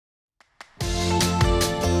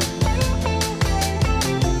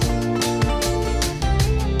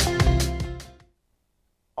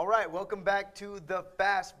right, welcome back to the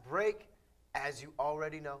Fast Break. As you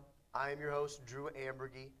already know, I am your host, Drew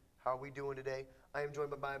Amburgy. How are we doing today? I am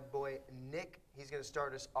joined by my boy, Nick. He's going to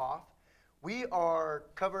start us off. We are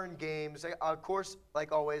covering games. Of course,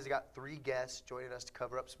 like always, I got 3 guests joining us to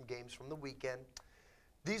cover up some games from the weekend.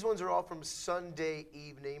 These ones are all from Sunday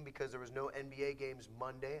evening because there was no NBA games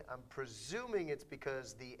Monday. I'm presuming it's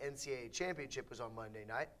because the NCAA championship was on Monday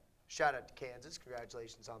night. Shout out to Kansas.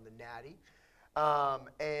 Congratulations on the Natty.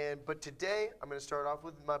 But today, I'm going to start off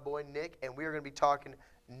with my boy Nick, and we are going to be talking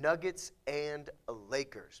Nuggets and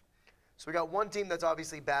Lakers. So we got one team that's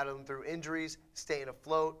obviously battling through injuries, staying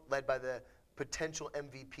afloat, led by the potential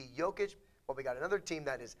MVP Jokic. Well, we got another team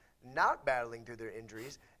that is not battling through their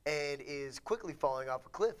injuries and is quickly falling off a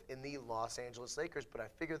cliff in the Los Angeles Lakers. But I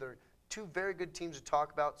figure they're 2 very good teams to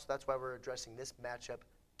talk about, so that's why we're addressing this matchup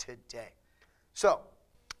today. So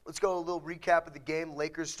let's go a little recap of the game.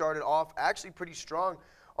 Lakers started off actually pretty strong.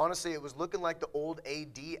 Honestly, it was looking like the old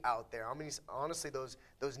AD out there. I mean, honestly, those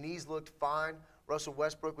knees looked fine. Russell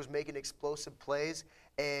Westbrook was making explosive plays.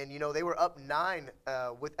 And, you know, they were up 9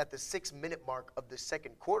 at the 6-minute mark of the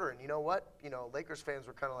second quarter. And you know what? You know, Lakers fans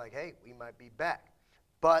were kind of like, hey, we might be back.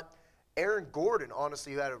 But Aaron Gordon,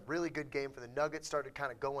 honestly, who had a really good game for the Nuggets, started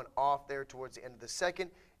kind of going off there towards the end of the second,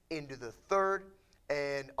 into the third.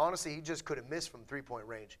 And honestly, he just couldn't miss from 3-point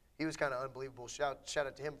range. He was kind of unbelievable. Shout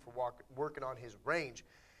out to him for working on his range.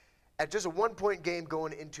 At just a 1-point game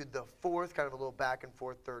going into the fourth, kind of a little back and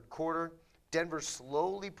forth third quarter, Denver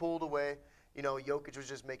slowly pulled away. You know, Jokic was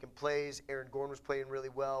just making plays. Aaron Gordon was playing really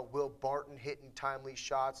well. Will Barton hitting timely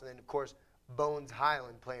shots. And then, of course, Bones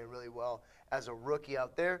Highland playing really well as a rookie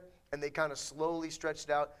out there. And they kind of slowly stretched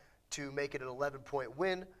it out to make it an 11-point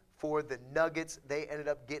win for the Nuggets. They ended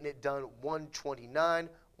up getting it done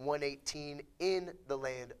 129-118 in the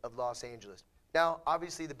land of Los Angeles. Now,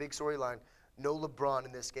 obviously, the big storyline, no LeBron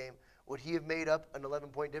in this game. Would he have made up an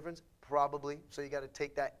 11-point difference? Probably. So you got to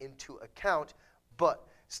take that into account. But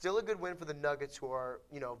still a good win for the Nuggets, who are,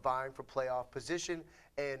 you know, vying for playoff position.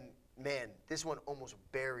 And, man, this one almost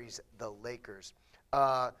buries the Lakers.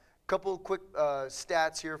 Couple quick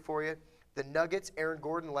stats here for you. The Nuggets, Aaron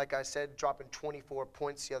Gordon, like I said, dropping 24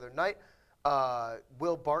 points the other night.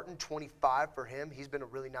 Will Barton, 25 for him. He's been a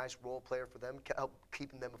really nice role player for them, help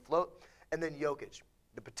keeping them afloat. And then Jokic,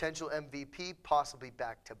 the potential MVP, possibly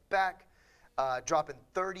back-to-back, dropping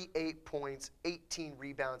 38 points, 18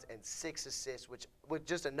 rebounds, and 6 assists, which was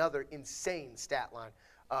just another insane stat line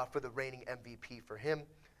for the reigning MVP for him.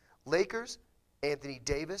 Lakers, Anthony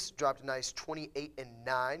Davis dropped a nice 28 and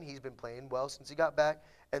 9. He's been playing well since he got back.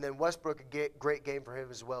 And then Westbrook, a great game for him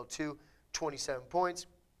as well, too. 27 points,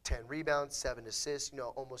 10 rebounds, 7 assists, you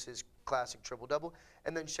know, almost his classic triple-double.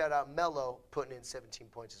 And then shout out Melo, putting in 17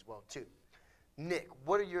 points as well, too. Nick,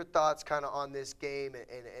 what are your thoughts kind of on this game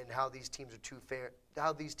and how these teams are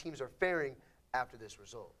faring after this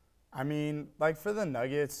result? I mean, like for the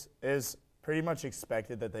Nuggets, it's pretty much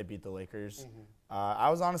expected that they beat the Lakers. Mm-hmm. I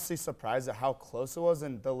was honestly surprised at how close it was,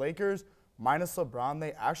 and the Lakers, minus LeBron,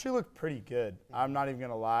 they actually looked pretty good. Mm-hmm. I'm not even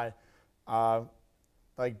going to lie.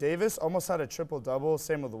 Like Davis almost had a triple-double,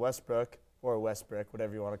 same with Westbrook, or Westbrook,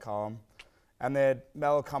 whatever you want to call him. And they had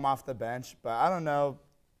Melo come off the bench. But I don't know.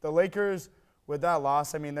 The Lakers, with that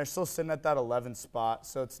loss, I mean, they're still sitting at that 11th spot,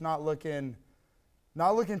 so it's not looking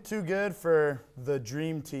too good for the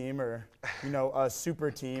dream team, or, you know, a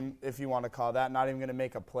super team, if you want to call that. Not even going to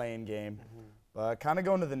make a play-in game. Mm-hmm. But kind of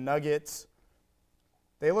going to the Nuggets,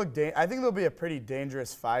 they look. I think they'll be a pretty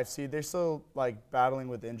dangerous 5 seed. They're still like battling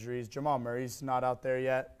with injuries. Jamal Murray's not out there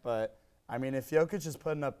yet, but I mean, if Jokic is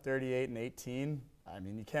putting up 38 and 18, I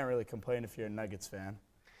mean, you can't really complain if you're a Nuggets fan.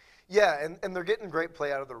 Yeah, and they're getting great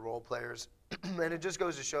play out of their role players, and it just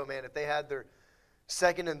goes to show, man, if they had their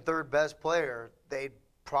second and third best player, they'd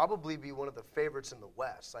probably be one of the favorites in the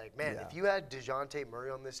West. Like, man, if you had DeJounte Murray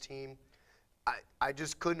on this team, I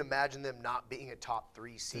just couldn't imagine them not being a top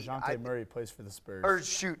 3 seed. DeJounte Murray plays for the Spurs. Or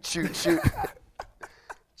shoot.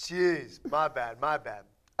 Jeez, my bad.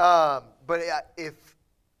 But if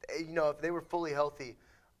they were fully healthy,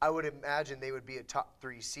 I would imagine they would be a top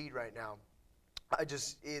 3 seed right now.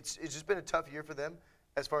 It's just been a tough year for them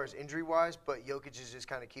as far as injury-wise, but Jokic is just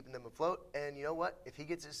kind of keeping them afloat. And you know what? If he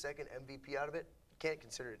gets his second MVP out of it, you can't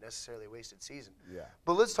consider it necessarily a wasted season. Yeah.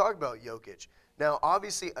 But let's talk about Jokic. Now,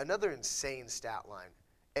 obviously, another insane stat line.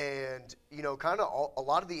 And, you know, kind of a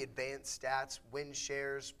lot of the advanced stats, win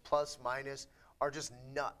shares, plus, minus, are just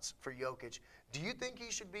nuts for Jokic. Do you think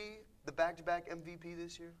he should be the back-to-back MVP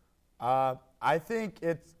this year? I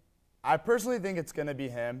personally think it's going to be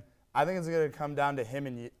him. I think it's going to come down to him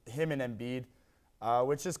and Embiid,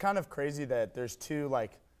 which is kind of crazy that there's 2,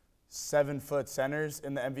 like, 7-foot centers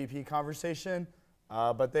in the MVP conversation,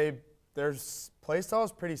 but their play style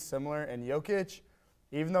is pretty similar. And Jokic,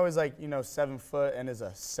 even though he's like 7 foot and is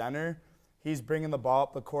a center, he's bringing the ball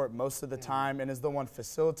up the court most of the time and is the one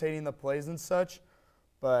facilitating the plays and such.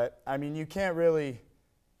 But I mean, you can't really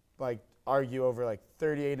like argue over like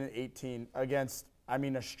 38 and 18 against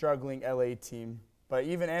a struggling LA team. But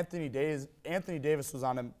even Anthony Davis was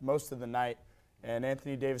on him most of the night, and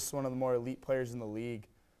Anthony Davis is one of the more elite players in the league.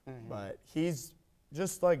 But he's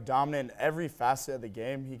just like dominant in every facet of the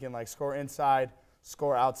game. He can like score inside,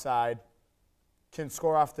 score outside, can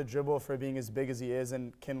score off the dribble for being as big as he is,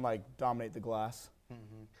 and can like dominate the glass.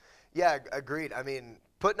 Yeah, agreed. I mean,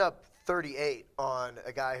 putting up 38 on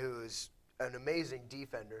a guy who's an amazing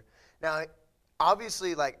defender. Now,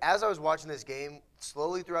 obviously, like as I was watching this game,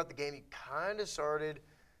 slowly throughout the game, you kind of started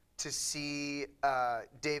to see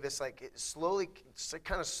Davis like slowly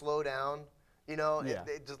kind of slow down.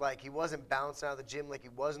 It just like he wasn't bouncing out of the gym like he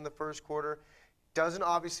was in the first quarter. Doesn't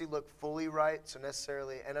obviously look fully right, so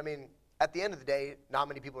necessarily. And I mean, at the end of the day, not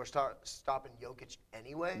many people are stopping Jokic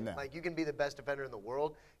anyway. No. Like you can be the best defender in the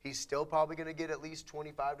world, he's still probably going to get at least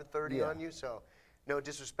 25 to 30 on you. So, no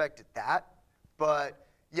disrespect at that, but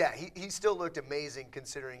yeah, he still looked amazing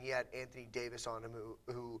considering he had Anthony Davis on him,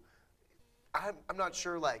 who I'm not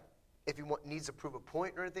sure like if he needs to prove a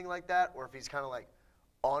point or anything like that, or if he's kind of like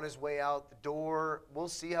on his way out the door. We'll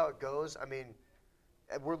see how it goes. I mean,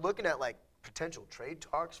 we're looking at like potential trade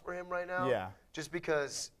talks for him right now. Yeah. Just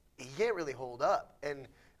because he can't really hold up. And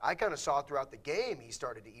I kind of saw throughout the game he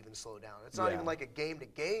started to even slow down. It's not even like a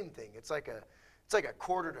game-to-game thing. It's like a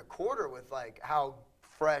quarter-to-quarter with like how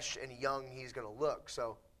fresh and young he's going to look.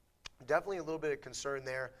 So definitely a little bit of concern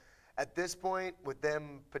there. At this point, with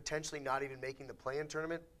them potentially not even making the play-in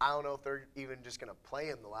tournament, I don't know if they're even just going to play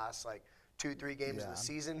him the last like 2-3 games of the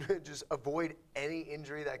season, just avoid any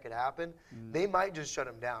injury that could happen. They might just shut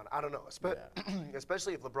him down. I don't know,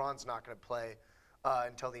 especially if LeBron's not going to play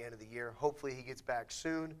until the end of the year. Hopefully he gets back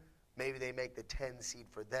soon. Maybe they make the 10 seed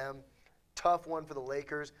for them. Tough one for the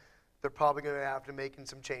Lakers. They're probably going to have to make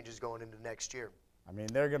some changes going into next year. I mean,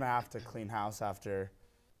 they're going to have to clean house after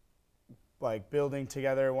like building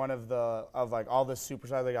together one of like all the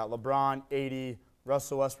superstars. They got LeBron, AD,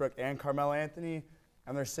 Russell Westbrook, and Carmelo Anthony,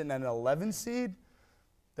 and they're sitting at an 11 seed.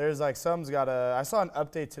 There's like I saw an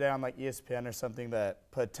update today on like ESPN or something that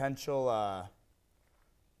potential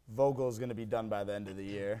Vogel is going to be done by the end of the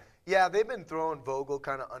year. Yeah, they've been throwing Vogel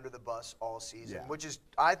kind of under the bus all season, which is,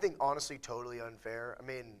 I think, honestly, totally unfair. I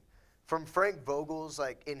mean, from Frank Vogel's,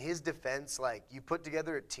 like, in his defense, like, you put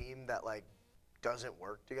together a team that, like, doesn't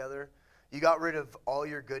work together. You got rid of all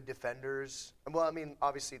your good defenders. Well, I mean,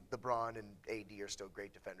 obviously, LeBron and AD are still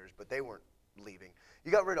great defenders, but they weren't leaving.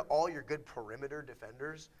 You got rid of all your good perimeter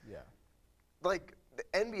defenders. Yeah. Like, the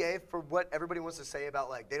NBA, for what everybody wants to say about,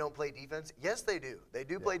 like, they don't play defense, yes, they do. They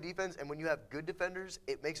do play defense, and when you have good defenders,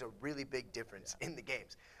 it makes a really big difference in the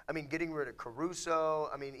games. I mean, getting rid of Caruso,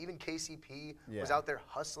 I mean, even KCP was out there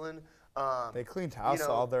hustling. They cleaned house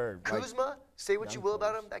all their Kuzma, like, say what you will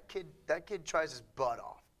about him, that kid tries his butt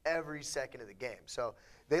off every second of the game. So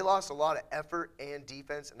they lost a lot of effort and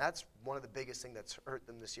defense, and that's one of the biggest things that's hurt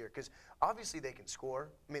them this year. Because obviously they can score.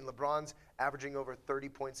 I mean, LeBron's averaging over 30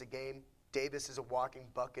 points a game. Davis is a walking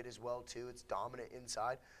bucket as well, too. It's dominant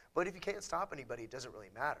inside. But if you can't stop anybody, it doesn't really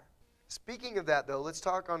matter. Speaking of that, though, let's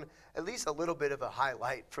talk on at least a little bit of a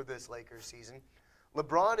highlight for this Lakers season.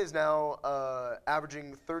 LeBron is now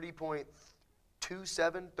averaging 30.27,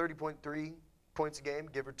 30.3 points a game,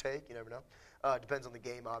 give or take. You never know. Depends on the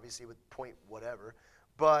game, obviously, with point whatever.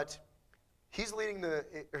 But he's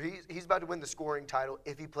he's about to win the scoring title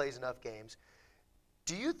if he plays enough games.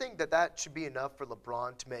 Do you think that should be enough for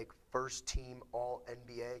LeBron to make first-team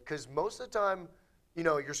All-NBA? Because most of the time,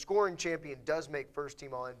 your scoring champion does make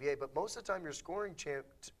first-team All-NBA, but most of the time your scoring champ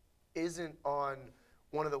isn't on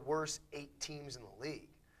one of the worst 8 teams in the league.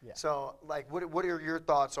 Yeah. So, like, what are your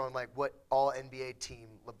thoughts on, like, what All-NBA team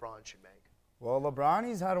LeBron should make? Well, LeBron,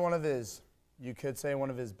 he's had one of his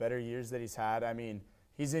better years that he's had. I mean,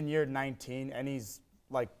 he's in year 19, and he's,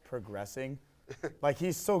 like, progressing. Like,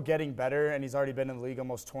 he's still getting better, and he's already been in the league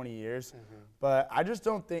almost 20 years. But I just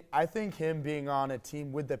don't think – I think him being on a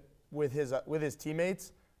team with his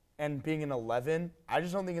teammates and being an 11, I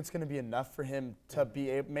just don't think it's going to be enough for him to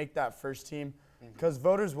make that first team, because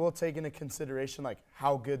voters will take into consideration, like,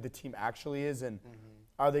 how good the team actually is, and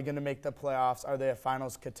are they going to make the playoffs? Are they a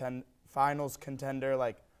finals contender,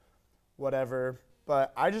 like, whatever.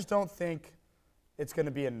 But I just don't think it's going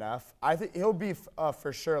to be enough. I think he'll be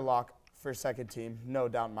for sure lock for second team, no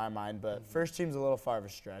doubt in my mind, but first team's a little far of a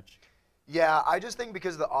stretch. Yeah, I just think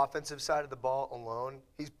because of the offensive side of the ball alone,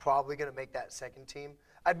 he's probably going to make that second team.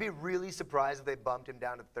 I'd be really surprised if they bumped him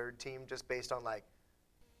down to third team just based on, like,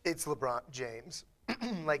 it's LeBron James.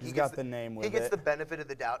 Like He's got the name with it. He gets the benefit of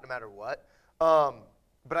the doubt no matter what.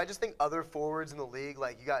 But I just think other forwards in the league,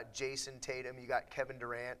 like you got Jason Tatum, you got Kevin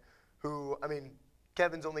Durant, who, I mean,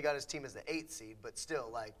 Kevin's only got his team as the 8th seed, but still,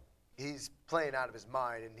 like, he's playing out of his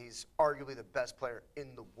mind, and he's arguably the best player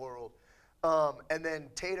in the world. And then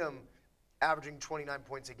Tatum averaging 29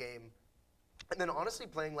 points a game, and then honestly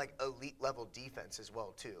playing, like, elite-level defense as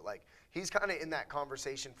well, too. Like, he's kind of in that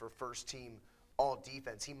conversation for first team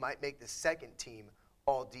all-defense. He might make the second team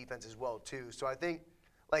all-defense as well, too. So I think,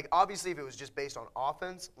 like, obviously if it was just based on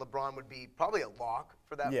offense, LeBron would be probably a lock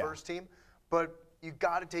for that first team. But you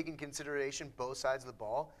got to take in consideration both sides of the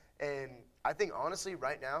ball. And I think, honestly,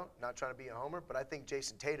 right now, not trying to be a homer, but I think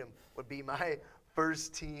Jason Tatum would be my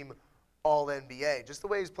first team all-NBA. Just the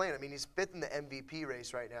way he's playing. I mean, he's 5th in the MVP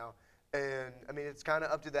race right now. And, I mean, it's kind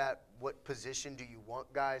of up to that, what position do you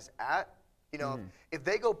want guys at? You know, if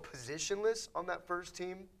they go positionless on that first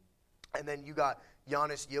team, and then you got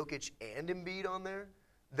Giannis, Jokic, and Embiid on there,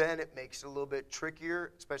 then it makes it a little bit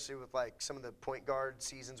trickier, especially with, like, some of the point guard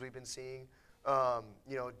seasons we've been seeing,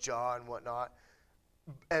 you know, Ja and whatnot.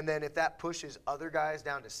 And then if that pushes other guys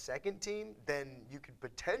down to second team, then you could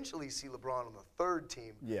potentially see LeBron on the third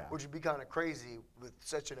team, which would be kind of crazy with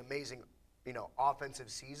such an amazing, you know, offensive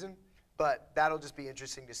season. But that'll just be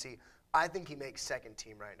interesting to see. I think he makes second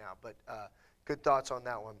team right now, but good thoughts on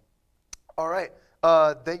that one. All right.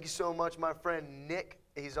 Thank you so much, my friend Nick.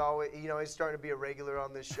 He's always, you know, he's starting to be a regular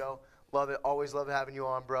on this show. Love it. Always love having you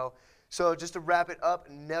on, bro. So just to wrap it up,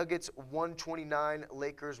 Nuggets 129,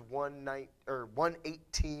 Lakers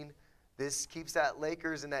 118. This keeps that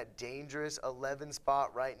Lakers in that dangerous 11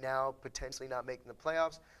 spot right now, potentially not making the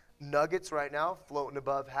playoffs. Nuggets right now floating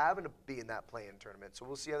above, having to be in that play-in tournament. So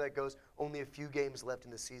we'll see how that goes. Only a few games left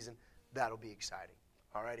in the season. That'll be exciting.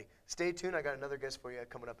 All righty. Stay tuned. I got another guest for you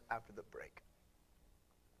coming up after the break.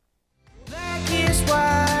 Black is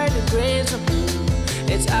white and gray's are blue.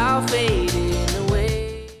 It's all fading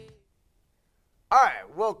away. All right,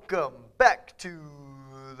 welcome back to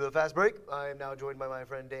the Fast Break. I am now joined by my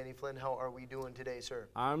friend Danny Flynn. How are we doing today, sir?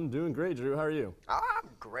 I'm doing great, Drew. How are you? I'm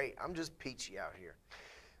great. I'm just peachy out here.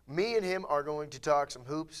 Me and him are going to talk some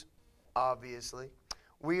hoops, obviously.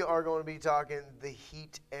 We are going to be talking the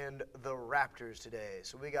Heat and the Raptors today.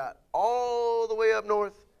 So we got all the way up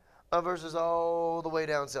north versus all the way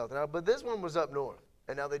down south. Now, but this one was up north.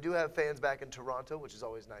 And now they do have fans back in Toronto, which is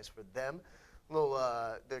always nice for them.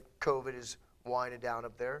 The COVID is winding down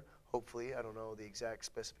up there. Hopefully, I don't know the exact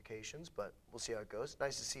specifications, but we'll see how it goes.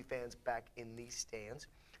 Nice to see fans back in these stands.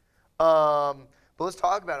 But let's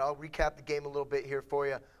talk about it. I'll recap the game a little bit here for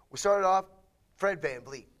you. We started off, Fred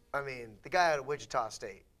VanVleet. I mean, the guy out of Wichita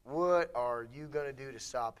State. What are you going to do to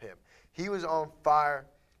stop him? He was on fire.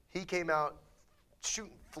 He came out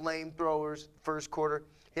shooting flamethrowers first quarter.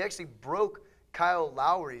 He actually broke Kyle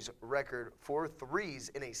Lowry's record for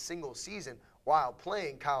threes in a single season while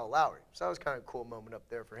playing Kyle Lowry. So that was kind of a cool moment up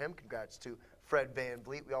there for him. Congrats to Fred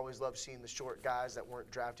VanVleet. We always love seeing the short guys that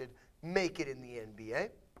weren't drafted make it in the NBA.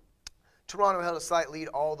 Toronto held a slight lead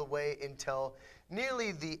all the way until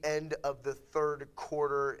nearly the end of the third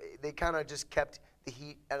quarter. They kind of just kept the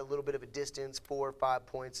Heat at a little bit of a distance, 4 or 5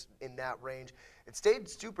 points in that range. It stayed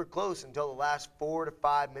super close until the last 4 to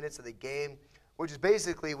 5 minutes of the game, which is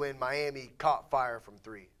basically when Miami caught fire from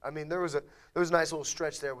three. I mean, there was a nice little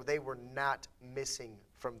stretch there where they were not missing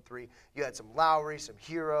from three. You had some Lowry, some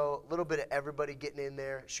Hero, a little bit of everybody getting in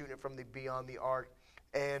there, shooting it from the beyond the arc.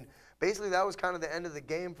 And basically that was kind of the end of the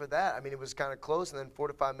game for that. I mean, it was kind of close, and then 4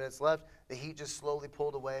 to 5 minutes left. The Heat just slowly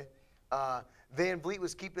pulled away. VanVleet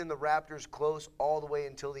was keeping the Raptors close all the way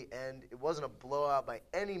until the end. It wasn't a blowout by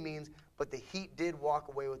any means, but the Heat did walk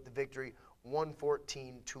away with the victory,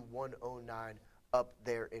 114 to 109 up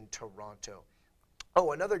there in Toronto.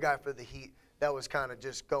 Oh, another guy for the Heat that was kind of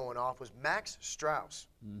just going off was Max Strus,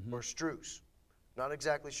 or Strus. Not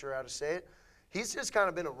exactly sure how to say it. He's just kind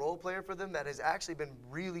of been a role player for them that has actually been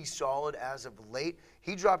really solid as of late.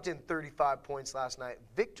 He dropped in 35 points last night.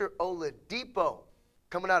 Victor Oladipo,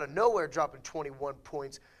 coming out of nowhere, dropping 21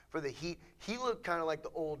 points for the Heat. He looked kind of like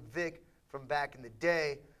the old Vic from back in the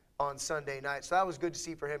day on Sunday night. So that was good to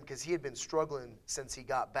see for him because he had been struggling since he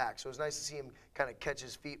got back. So it was nice to see him kind of catch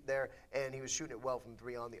his feet there, and he was shooting it well from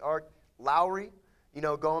three on the arc. Lowry, you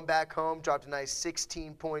know, going back home, dropped a nice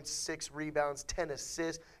 16 points, 6 rebounds, 10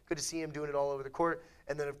 assists. Good to see him doing it all over the court.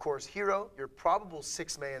 And then, of course, Hero, your probable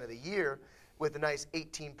sixth man of the year, with a nice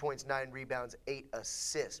 18 points, 9 rebounds, 8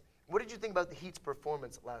 assists. What did you think about the Heat's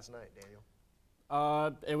performance last night, Daniel?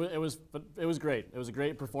 It was great. It was a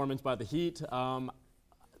great performance by the Heat.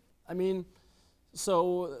 I mean,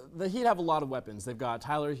 so the Heat have a lot of weapons. They've got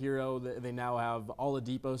Tyler Hero. They now have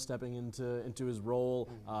Oladipo stepping into his role.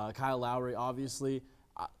 Kyle Lowry, obviously.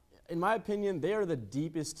 In my opinion, they are the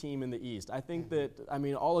deepest team in the East. I think that, I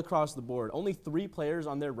mean, all across the board, only 3 players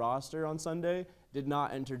on their roster on Sunday did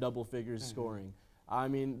not enter double figures scoring. I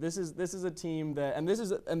mean, this is a team that,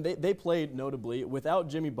 and they played notably without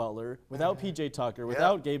Jimmy Butler, without PJ Tucker,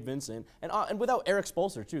 without Gabe Vincent, and without Eric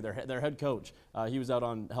Spoelstra too, their head coach. He was out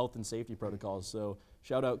on health and safety protocols. So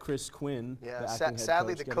shout out Chris Quinn. Yeah,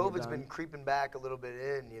 sadly the COVID's been creeping back a little bit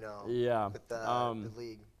in, with the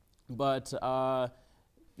league. But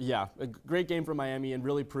yeah, a great game from Miami, and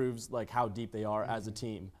really proves like how deep they are as a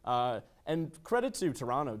team. And credit to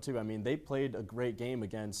Toronto too. I mean, they played a great game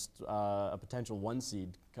against a potential 1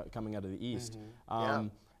 seed coming out of the East.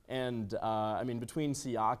 And I mean, between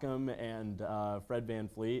Siakam and Fred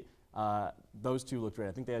VanVleet, those two looked great.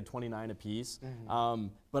 I think they had 29 apiece.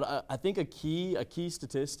 But I think a key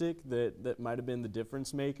statistic that might have been the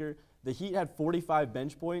difference maker, the Heat had 45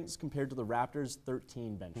 bench points compared to the Raptors'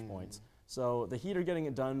 13 bench points. So the Heat are getting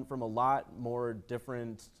it done from a lot more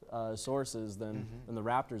different sources than the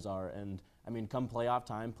Raptors are. And I mean, come playoff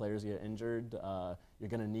time, players get injured. You're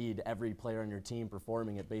going to need every player on your team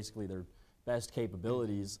performing at basically their best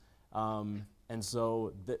capabilities. And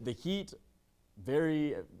so the Heat,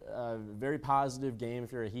 very positive game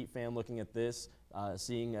if you're a Heat fan looking at this,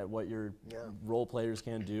 seeing at what your role players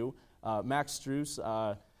can do. Max Strus,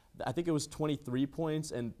 I think it was 23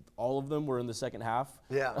 points, and all of them were in the second half.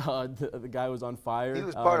 Yeah. The guy was on fire. He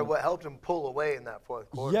was part of what helped him pull away in that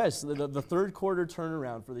fourth quarter. Yes, the third quarter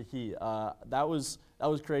turnaround for the Heat. That was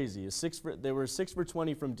crazy. They were 6 for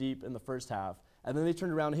 20 from deep in the first half, and then they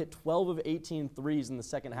turned around and hit 12 of 18 threes in the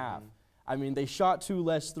second half. I mean, they shot 2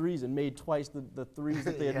 less threes and made twice the threes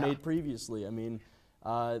that they had made previously. I mean,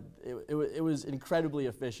 it was incredibly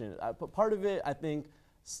efficient. But part of it, I think,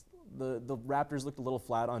 the Raptors looked a little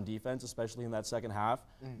flat on defense, especially in that second half.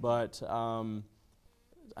 But,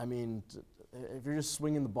 I mean, if you're just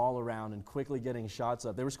swinging the ball around and quickly getting shots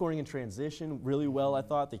up, they were scoring in transition really well, I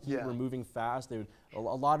thought. The Heat were moving fast. A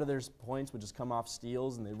lot of their points would just come off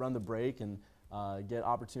steals, and they'd run the break and get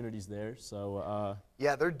opportunities there. So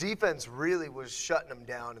yeah, their defense really was shutting them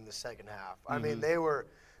down in the second half. I mean, they were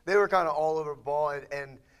kind of all over the ball,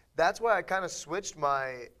 and that's why I kind of switched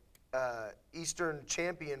my Eastern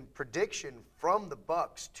champion prediction from the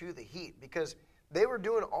Bucks to the Heat, because they were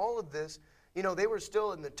doing all of this. They were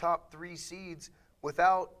still in the top 3 seeds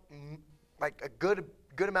without like a good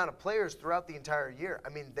amount of players throughout the entire year. I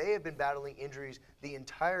mean, they have been battling injuries the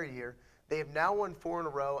entire year. They have now won 4 in a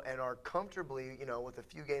row and are comfortably, with a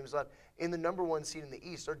few games left, in the number 1 seed in the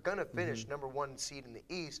East. They're going to finish number 1 seed in the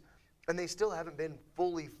East, and they still haven't been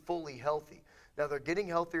fully healthy. Now, they're getting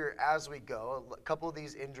healthier as we go. A couple of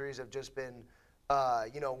these injuries have just been,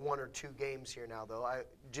 1 or 2 games here now, though.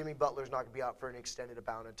 Jimmy Butler's not going to be out for an extended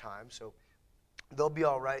amount of time, so they'll be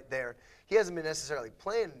all right there. He hasn't been necessarily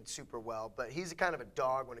playing super well, but he's kind of a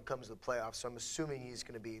dog when it comes to the playoffs, so I'm assuming he's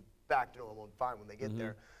going to be back to normal and fine when they get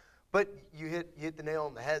there. But you hit the nail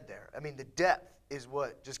on the head there. I mean, the depth is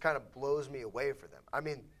what just kind of blows me away for them. I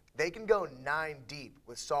mean, they can go 9 deep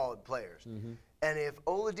with solid players. And if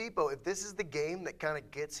Oladipo, if this is the game that kind of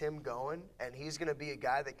gets him going, and he's going to be a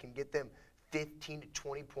guy that can get them 15 to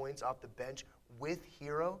 20 points off the bench with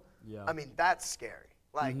Hero, I mean, that's scary.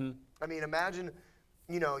 Like, I mean, imagine,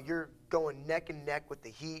 you're going neck and neck with the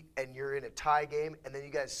Heat, and you're in a tie game, and then you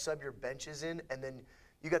guys sub your benches in, and then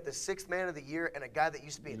you got the 6th man of the year and a guy that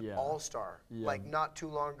used to be an all-star, like not too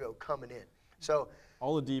long ago, coming in. So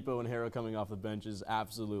Oladipo and Hero coming off the bench is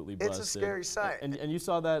absolutely busted. It's a scary sight. And you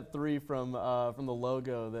saw that 3 from the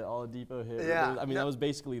logo that Oladipo hit. Yeah. I mean, that was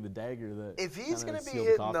basically the dagger that. If he's going to be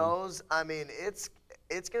hitting those, I mean, it's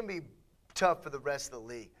going to be tough for the rest of the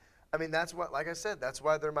league. I mean, that's what, like I said, that's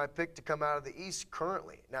why they're my pick to come out of the East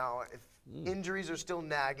currently. Now, if injuries are still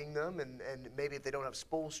nagging them, and maybe if they don't have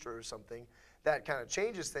Spoelstra or something, that kind of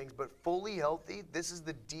changes things. But fully healthy, this is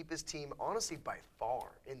the deepest team, honestly, by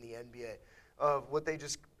far in the NBA, of what they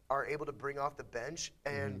just are able to bring off the bench.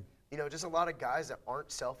 And, just a lot of guys that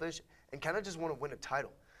aren't selfish and kind of just want to win a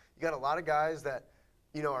title. You got a lot of guys that,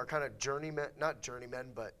 are kind of not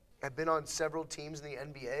journeymen, but have been on several teams in the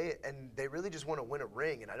NBA, and they really just want to win a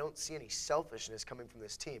ring, and I don't see any selfishness coming from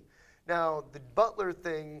this team. Now, the Butler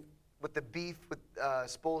thing with the beef with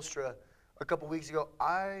Spoelstra a couple weeks ago,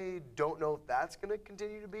 I don't know if that's going to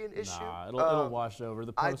continue to be an issue. Nah, it'll wash over.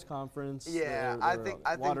 The post-conference, I think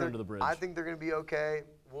water under the bridge. I think they're going to be okay.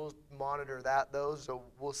 We'll monitor that, though, so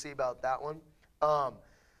we'll see about that one.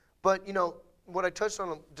 But, what I touched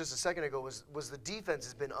on just a second ago was the defense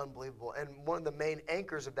has been unbelievable, and one of the main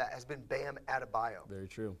anchors of that has been Bam Adebayo. Very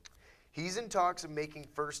true. He's in talks of making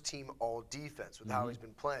first-team all-defense with how he's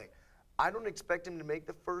been playing. I don't expect him to make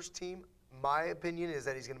the first team. My opinion is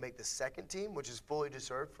that he's going to make the second team, which is fully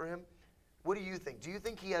deserved for him. What do you think? Do you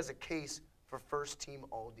think he has a case for first-team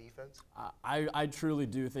all-defense? I truly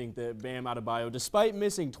do think that Bam Adebayo, despite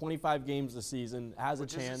missing 25 games this season, has a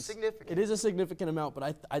chance. Is significant. It is a significant amount,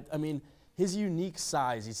 but I mean, his unique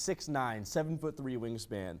size, he's 6'9", 7'3"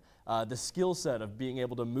 wingspan, the skill set of being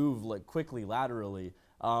able to move like quickly laterally,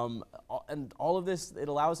 and all of this, it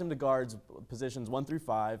allows him to guard positions 1 through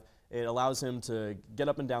 5. It allows him to get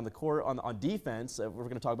up and down the court on defense. We're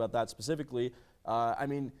going to talk about that specifically. I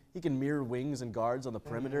mean, he can mirror wings and guards on the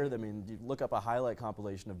perimeter. I mean, you look up a highlight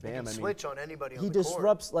compilation of Bam. He can switch on anybody on he the court.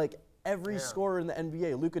 disrupts like every scorer in the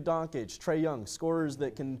NBA. Luka Doncic, Trae Young, scorers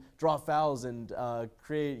that can draw fouls and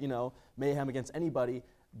create, mayhem against anybody.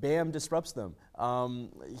 Bam disrupts them.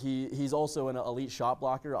 He's also an elite shot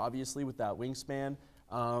blocker, obviously, with that wingspan.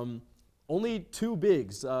 Only 2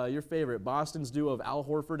 bigs, your favorite, Boston's duo of Al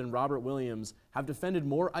Horford and Robert Williams, have defended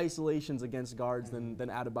more isolations against guards than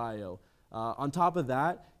Adebayo. On top of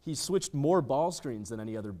that, he switched more ball screens than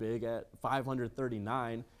any other big at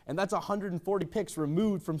 539, and that's 140 picks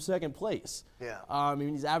removed from second place. Yeah. I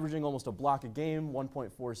mean, he's averaging almost a block a game,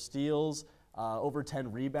 1.4 steals, over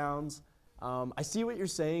 10 rebounds. I see what you're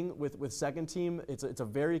saying with second team. It's a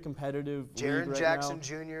very competitive league right now. Jaren Jackson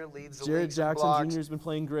Jr. leads the league. Jaren Jackson Jr. has been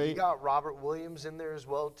playing great. You got Robert Williams in there as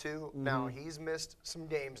well too. Now he's missed some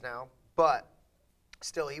games now, but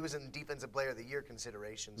still he was in Defensive Player of the Year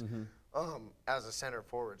considerations as a center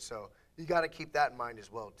forward. So you got to keep that in mind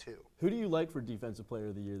as well too. Who do you like for Defensive Player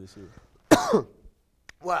of the Year this year?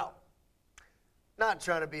 Well, not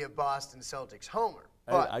trying to be a Boston Celtics homer.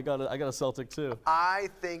 But I got a Celtic too. I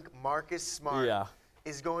think Marcus Smart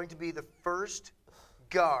is going to be the first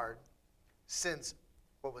guard since,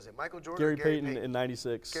 what was it, Michael Jordan? Gary Payton in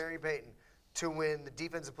 '96. Gary Payton to win the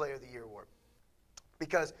Defensive Player of the Year award.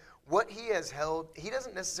 Because what he has held, he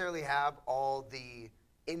doesn't necessarily have all the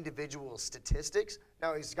individual statistics.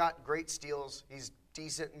 Now, he's got great steals. He's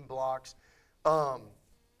decent in blocks.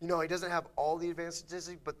 He doesn't have all the advanced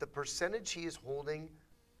statistics, but the percentage he is holding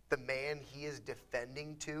the man he is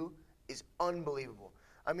defending to is unbelievable.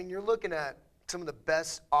 I mean, you're looking at some of the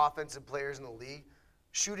best offensive players in the league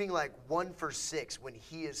shooting like 1 for 6 when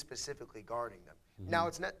he is specifically guarding them. Now,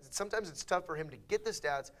 sometimes it's tough for him to get the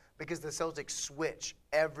stats because the Celtics switch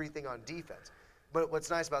everything on defense. But what's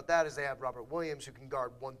nice about that is they have Robert Williams who can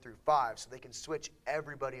guard 1 through 5, so they can switch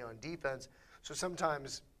everybody on defense. So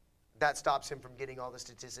sometimes that stops him from getting all the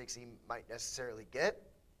statistics he might necessarily get.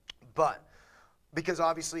 But because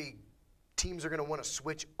obviously teams are going to want to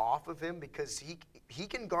switch off of him because he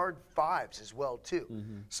can guard 5s as well too.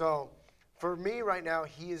 So for me right now,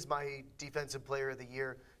 he is my Defensive Player of the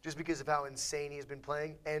Year just because of how insane he has been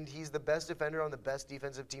playing, and he's the best defender on the best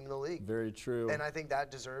defensive team in the league. Very true. And I think that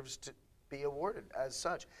deserves to be awarded as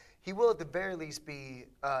such. He will at the very least be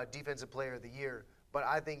Defensive Player of the Year, but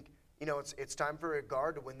I think it's time for a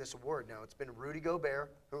guard to win this award. Now, it's been Rudy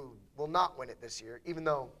Gobert, who will not win it this year, even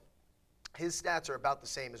though his stats are about the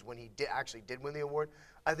same as when he actually did win the award.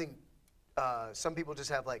 I think some people just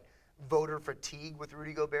have like voter fatigue with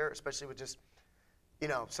Rudy Gobert, especially with just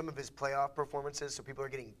some of his playoff performances. So people are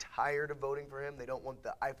getting tired of voting for him. They don't want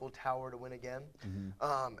the Eiffel Tower to win again.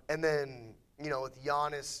 And then with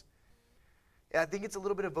Giannis, I think it's a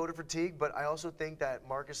little bit of voter fatigue, but I also think that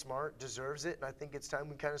Marcus Smart deserves it, and I think it's time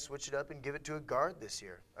we kind of switch it up and give it to a guard this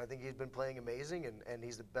year. I think he's been playing amazing, and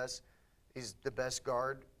he's the best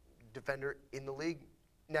guard defender in the league.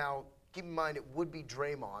 Now, keep in mind, it would be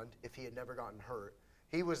Draymond if he had never gotten hurt.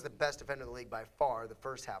 He was the best defender in the league by far the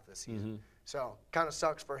first half of the season. So, kind of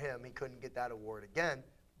sucks for him. He couldn't get that award again.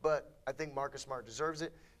 But I think Marcus Smart deserves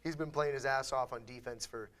it. He's been playing his ass off on defense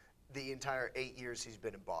for the entire 8 years he's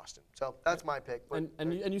been in Boston. So, that's my pick.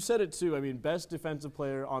 And you said it too. I mean, best defensive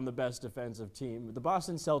player on the best defensive team. The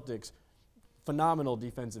Boston Celtics, phenomenal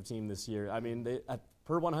defensive team this year. I mean,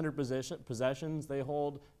 per 100 possessions, they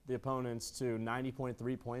hold the opponents to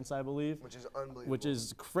 90.3 points, I believe. Which is unbelievable. Which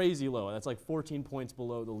is crazy low. That's like 14 points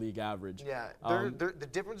below the league average. Yeah, the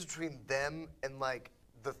difference between them and like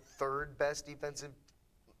the third best defensive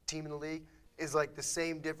team in the league is like the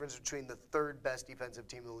same difference between the third best defensive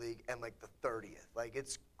team in the league and like the 30th. Like,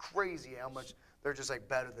 it's crazy how much they're just like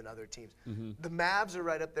better than other teams. The Mavs are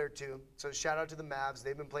right up there too. So shout out to the Mavs.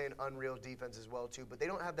 They've been playing unreal defense as well too, but they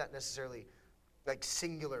don't have that necessarily like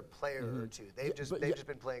singular player or two. They've just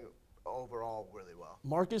been playing overall really well.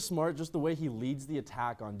 Marcus Smart, just the way he leads the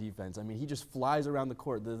attack on defense. I mean, he just flies around the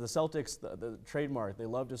court. The Celtics, the trademark, they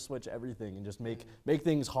love to switch everything and just make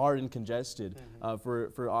things hard and congested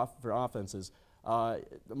for offenses.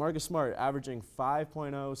 Marcus Smart averaging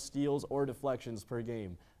 5.0 steals or deflections per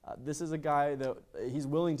game. This is a guy that he's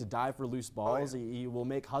willing to die for loose balls. He will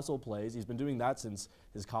make hustle plays. He's been doing that since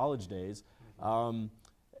his college days.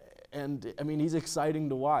 And I mean, he's exciting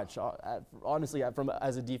to watch. Honestly,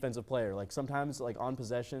 as a defensive player, like sometimes, like on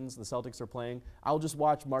possessions, the Celtics are playing, I'll just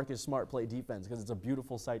watch Marcus Smart play defense because it's a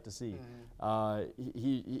beautiful sight to see.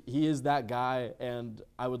 He is that guy, and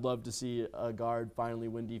I would love to see a guard finally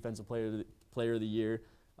win Defensive Player of the Year.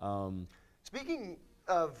 Speaking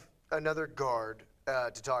of another guard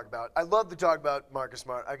to talk about, I love to talk about Marcus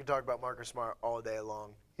Smart. I can talk about Marcus Smart all day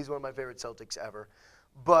long. He's one of my favorite Celtics ever.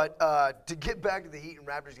 But to get back to the Heat and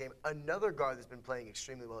Raptors game, another guard that's been playing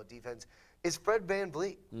extremely well at defense is Fred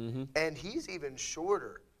VanVleet. And he's even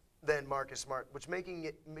shorter than Marcus Smart, which makes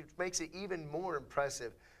it even more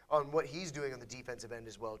impressive on what he's doing on the defensive end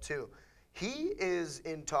as well, too. He is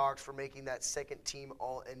in talks for making that second-team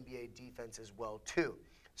All-NBA defense as well, too.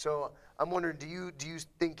 So I'm wondering, do you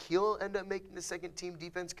think he'll end up making the second-team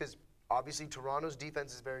defense? Because obviously Toronto's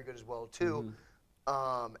defense is very good as well, too.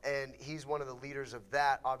 And he's one of the leaders of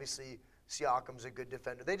that. Obviously, Siakam's a good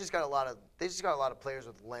defender. They just got a lot of players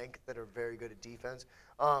with length that are very good at defense.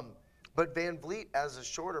 But VanVleet, as a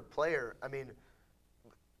shorter player, I mean,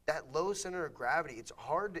 that low center of gravity, it's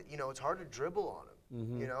hard to dribble on him.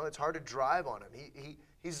 It's hard to drive on him.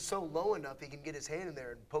 He's so low enough he can get his hand in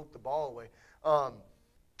there and poke the ball away.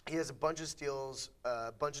 He has a bunch of steals,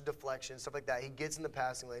 a bunch of deflections, stuff like that. He gets in the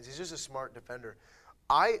passing lanes. He's just a smart defender.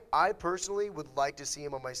 I personally would like to see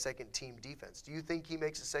him on my second-team defense. Do you think he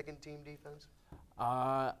makes a second-team defense?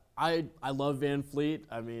 I love VanVleet.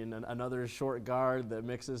 I mean, another short guard that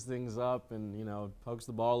mixes things up and, pokes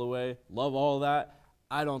the ball away. Love all that.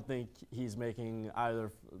 I don't think he's making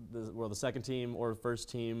either the second team or first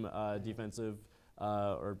team defensive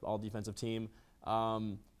or all defensive team.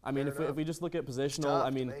 I mean, if we just look at positional, I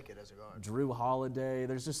mean, Drew Holiday.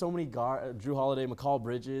 There's just so many guards. Drew Holiday, McCall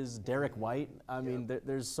Bridges, Derek White. I mean,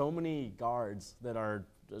 there's so many guards that are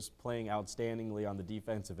just playing outstandingly on the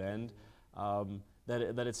defensive end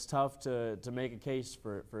that it's tough to make a case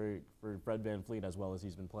for Fred VanVleet as well as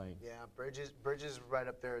he's been playing. Yeah, Bridges right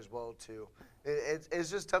up there as well too. It's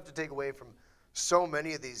just tough to take away from so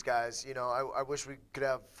many of these guys. I wish we could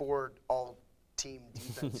have 4 all-team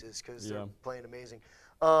defenses because they're playing amazing.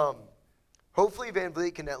 Hopefully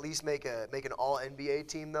VanVleet can at least make an All-NBA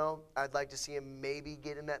team, though. I'd like to see him maybe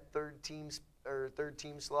get in that third team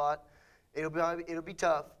slot. It'll be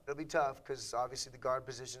tough. It'll be tough because obviously the guard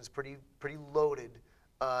position is pretty loaded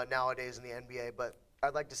nowadays in the NBA. But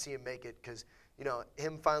I'd like to see him make it because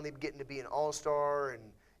him finally getting to be an All-Star and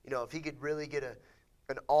if he could really get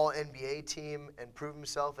an All-NBA team and prove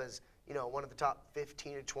himself as one of the top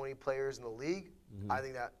 15 to 20 players in the league, I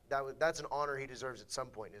think that's an honor he deserves at some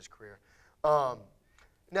point in his career.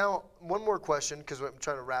 Now, one more question, because I'm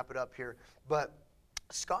trying to wrap it up here. But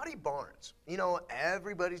Scotty Barnes,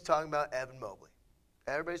 everybody's talking about Evan Mobley.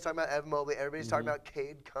 Everybody's talking about Evan Mobley. Everybody's talking about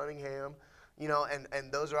Cade Cunningham.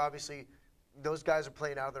 And those guys are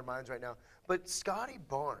playing out of their minds right now. But Scotty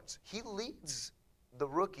Barnes, he leads the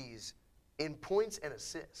rookies in points and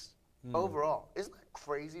assists. Overall. Isn't that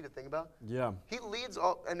crazy to think about? Yeah. He leads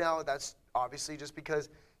all, and now that's obviously just because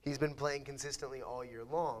he's been playing consistently all year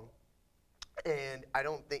long. And I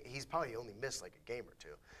don't think he's probably only missed like a game or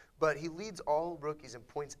two. But he leads all rookies in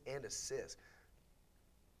points and assists.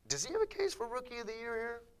 Does he have a case for Rookie of the Year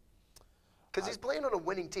here? Because he's playing on a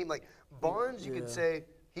winning team. Like Barnes, you could say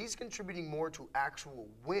he's contributing more to actual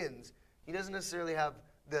wins. He doesn't necessarily have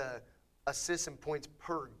the assists and points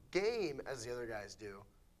per game as the other guys do.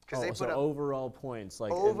 So overall points,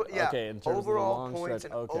 like in terms overall of the long points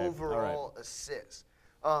stretch. and overall assists,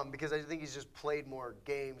 because I think he's just played more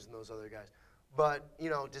games than those other guys. But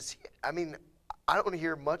does he? I mean, I don't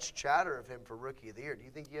hear much chatter of him for Rookie of the Year. Do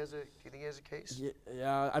you think he has a case?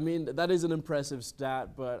 Yeah, I mean that is an impressive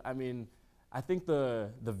stat, but I mean, I think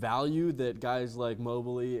the value that guys like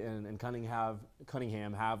Mobley and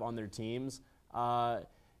Cunningham have on their teams.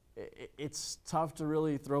 It's tough to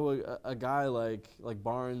really throw a guy like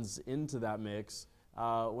Barnes into that mix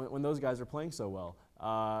when those guys are playing so well.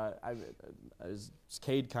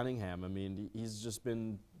 Cade Cunningham, I mean, he's just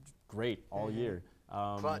been great all year.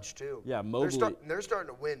 Clutch, too. Yeah, Mobley. They're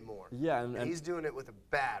starting to win more. Yeah. And he's doing it with a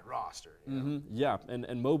bad roster. Yeah,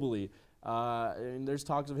 and Mobley. And there's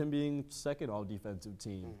talks of him being second all-defensive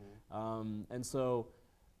team. And so,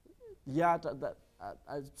 yeah,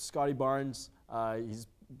 Scotty Barnes, he's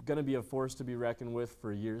going to be a force to be reckoned with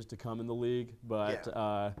for years to come in the league. But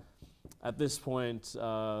at this point,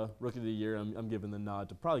 Rookie of the Year, I'm giving the nod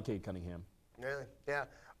to probably Cade Cunningham. Really? Yeah.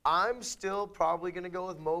 I'm still probably going to go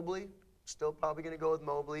with Mobley.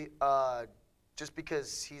 Just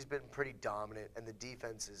because he's been pretty dominant, and the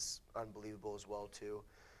defense is unbelievable as well, too.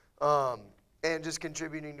 And just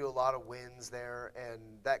contributing to a lot of wins there. And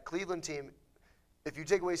that Cleveland team, if you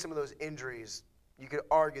take away some of those injuries, you could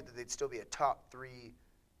argue that they'd still be a top 3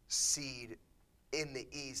 seed in the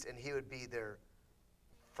East, and he would be their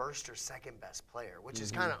first or second best player, which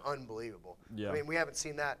is kind of unbelievable. Yeah. I mean, we haven't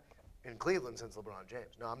seen that in Cleveland since LeBron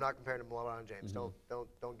James. No, I'm not comparing him to LeBron James.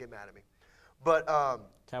 Don't get mad at me. But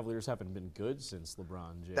Cavaliers haven't been good since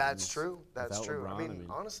LeBron James. That's true. That's Without true. LeBron, I mean,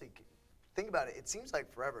 honestly, think about it. It seems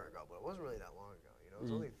like forever ago, but it wasn't really that long ago. You know, it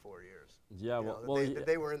was only 4 years. Yeah, that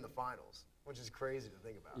they were in the finals, which is crazy to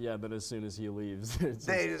think about. Yeah, but as soon as he leaves, it's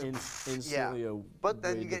yeah. instantly a But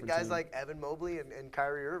then way you get different guys team. like Evan Mobley and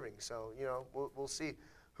Kyrie Irving. So we'll see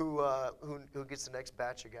who gets the next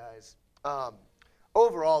batch of guys.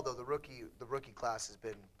 Overall, though, the rookie class has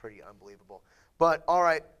been pretty unbelievable. But all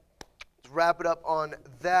right, let's wrap it up on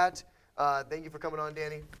that. Thank you for coming on,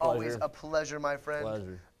 Danny. Always a pleasure, my friend.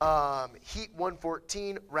 Pleasure. Heat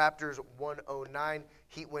 114, Raptors 109.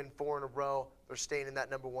 Heat win 4 in a row. They're staying in that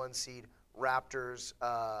number 1 seed. Raptors,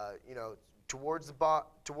 towards the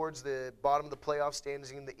bottom of the playoff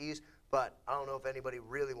standings in the East. But I don't know if anybody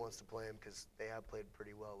really wants to play them because they have played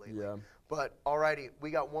pretty well lately. Yeah. But alrighty,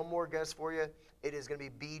 we got one more guest for you. It is going to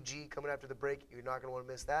be BG coming after the break. You're not going to want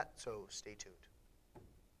to miss that. So stay tuned.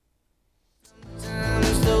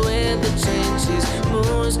 The weather changes,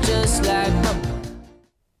 moves just like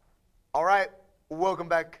All right, welcome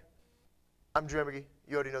back. I'm Drew Amburgy.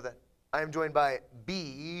 You already know that. I am joined by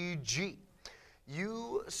BG.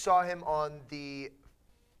 You saw him on the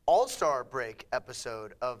All-Star Break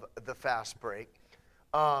episode of the Fast Break.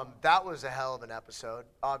 That was a hell of an episode.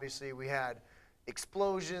 Obviously, we had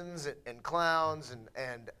explosions and clowns,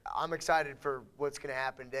 and I'm excited for what's going to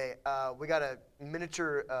happen today. We got a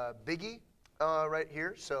miniature Biggie right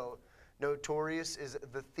here, so Notorious is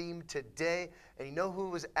the theme today. And you know who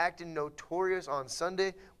was acting notorious on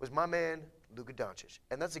Sunday was my man, Luka Doncic.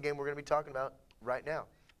 And that's the game we're going to be talking about right now.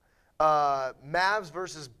 Mavs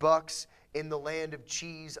versus Bucks in the land of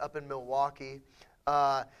cheese up in Milwaukee.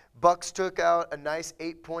 Bucks took out a nice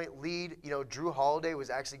 8-point lead. You know, Drew Holiday was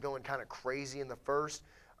actually going kind of crazy in the first.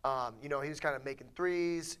 He was kind of making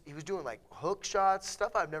threes. He was doing like hook shots,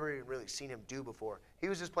 stuff I've never even really seen him do before. He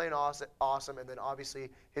was just playing awesome, and then obviously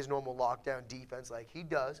his normal lockdown defense like he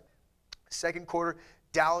does. Second quarter,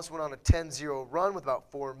 Dallas went on a 10-0 run with about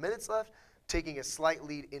 4 minutes left, taking a slight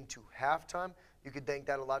lead into halftime. You could thank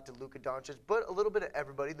that a lot to Luka Doncic, but a little bit of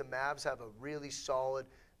everybody. The Mavs have a really solid,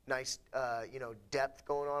 nice, depth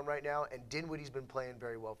going on right now, and Dinwiddie's been playing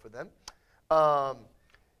very well for them.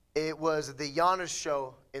 It was the Giannis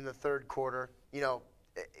show in the third quarter. You know,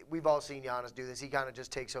 we've all seen Giannis do this. He kind of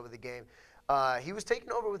just takes over the game. He was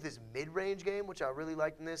taking over with his mid-range game, which I really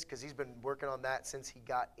liked in this because he's been working on that since he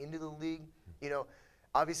got into the league. You know,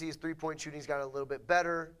 obviously his three-point shooting's got a little bit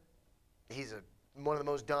better. He's one of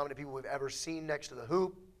the most dominant people we've ever seen next to the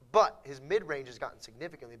hoop. But his mid-range has gotten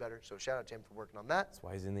significantly better, so shout out to him for working on that. That's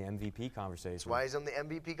why he's in the MVP conversation. That's why he's in the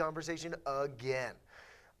MVP conversation again.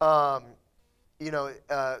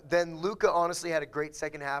 Then Luka honestly had a great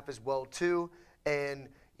second half as well, too. And,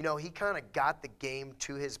 he kind of got the game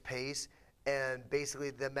to his pace, and basically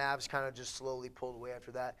the Mavs kind of just slowly pulled away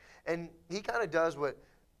after that. And he kind of does what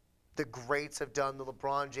the greats have done, the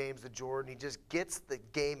LeBron James, the Jordan. He just gets the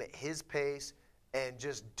game at his pace and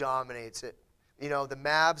just dominates it. The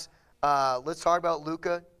Mavs, let's talk about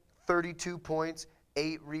Luka. 32 points,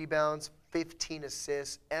 8 rebounds, 15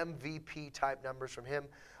 assists, MVP-type numbers from him.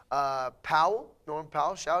 Norman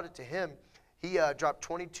Powell, shout out to him. He dropped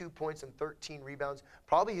 22 points and 13 rebounds,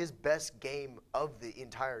 probably his best game of the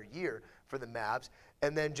entire year for the Mavs.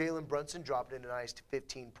 And then Jalen Brunson dropped in a nice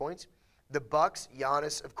 15 points. The Bucks,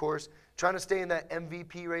 Giannis, of course, trying to stay in that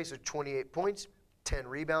MVP race with 28 points, 10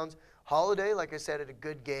 rebounds. Holiday, like I said, had a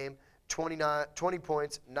good game, 20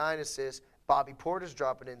 points, 9 assists. Bobby Portis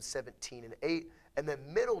dropping in 17 and 8. And then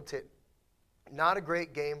Middleton, not a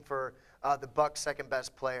great game for the Bucks'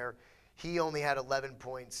 second-best player. He only had 11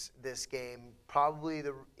 points this game. Probably,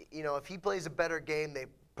 if he plays a better game, they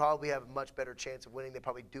probably have a much better chance of winning. They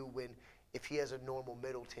probably do win if he has a normal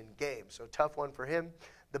Middleton game. So tough one for him.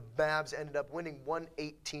 The Mavs ended up winning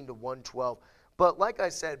 118-112. But like I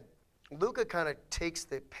said, Luka kind of takes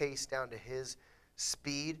the pace down to his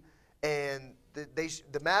speed, and the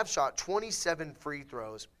Mavs shot 27 free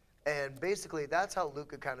throws, And basically, that's how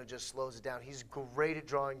Luka kind of just slows it down. He's great at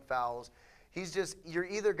drawing fouls. You're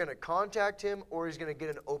either going to contact him or he's going to get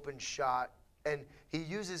an open shot. And he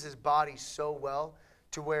uses his body so well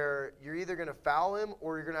to where you're either going to foul him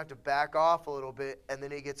or you're going to have to back off a little bit, and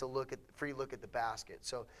then he gets a free look at the basket.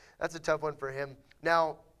 So that's a tough one for him.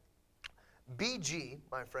 Now, BG,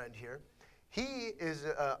 my friend here, he is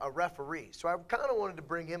a referee. So I kind of wanted to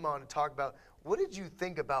bring him on and talk about what did you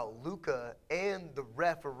think about Luka and the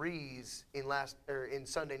referees in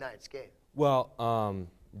Sunday night's game? Well,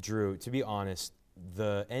 Drew, to be honest,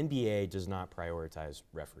 the NBA does not prioritize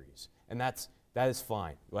referees, and that is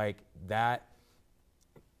fine. Like that,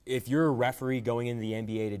 if you're a referee going into the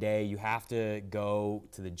NBA today, you have to go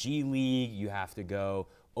to the G League, you have to go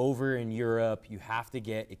over in Europe, you have to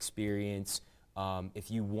get experience if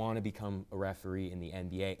you want to become a referee in the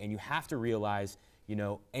NBA, and you have to realize, you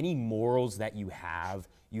know, any morals that you have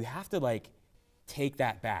to like take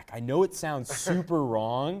that back. I know it sounds super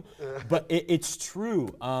wrong, but it's true.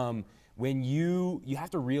 When you have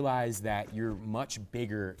to realize that you're much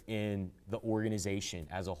bigger in the organization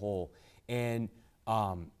as a whole, and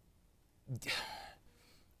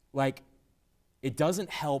like it doesn't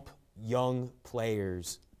help young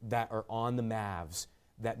players that are on the Mavs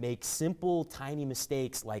that make simple, tiny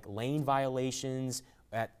mistakes like lane violations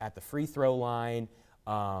at the free throw line,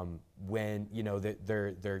 when you know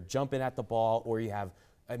they're jumping at the ball, or you have,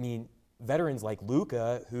 I mean, veterans like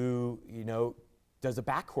Luka who does a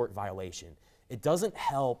backcourt violation. It doesn't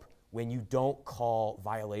help when you don't call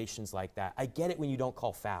violations like that. I get it when you don't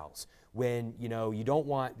call fouls, when you don't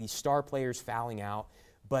want these star players fouling out,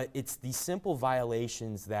 but it's these simple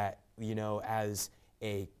violations that, as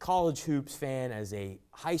a college hoops fan, as a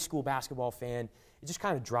high school basketball fan, it just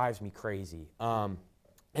kind of drives me crazy.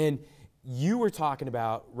 And you were talking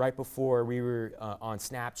about right before we were on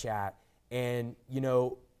Snapchat, and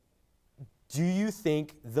do you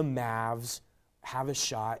think the Mavs have a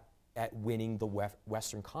shot at winning the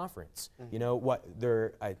Western Conference? Mm-hmm. You know what?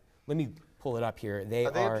 Let me pull it up here. Are they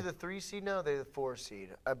up to the 3 seed now? They're the 4 seed.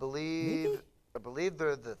 I believe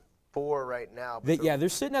they're the 4 right now. They're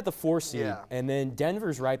sitting at the 4 seed, Yeah. and then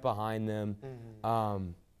Denver's right behind them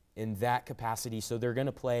in that capacity. So they're going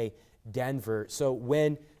to play Denver. So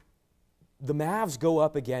when the Mavs go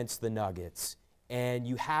up against the Nuggets, and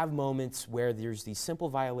you have moments where there's these simple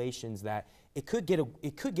violations that it could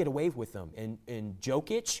get away with them, and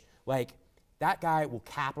Jokic, like that guy will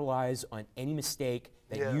capitalize on any mistake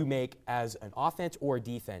that you make as an offense or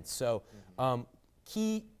defense. So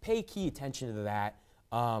pay key attention to that.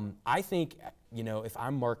 I think, if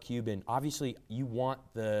I'm Mark Cuban, obviously you want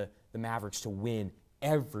the Mavericks to win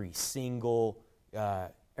every single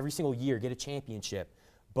year, get a championship.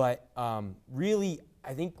 But really,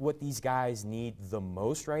 I think what these guys need the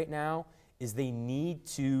most right now is they need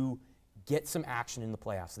to get some action in the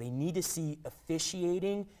playoffs. They need to see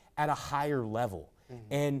officiating at a higher level.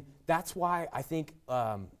 Mm-hmm. And that's why I think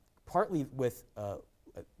partly with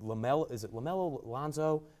LaMelo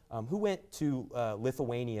Lonzo, who went to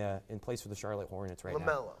Lithuania and plays for the Charlotte Hornets right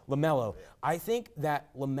now. LaMelo. Yeah. I think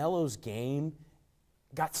that LaMelo's game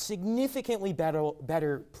got significantly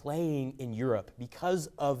better playing in Europe because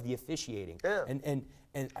of the officiating. Yeah.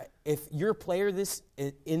 And if you're a player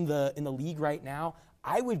in the league right now,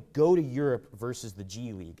 I would go to Europe versus the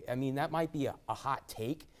G League. I mean, that might be a hot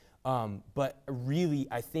take, but really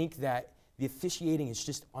I think that the officiating is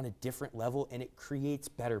just on a different level, and it creates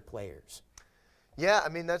better players. Yeah, I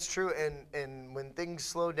mean, that's true. And when things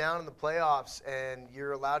slow down in the playoffs and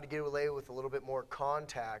you're allowed to get away with a little bit more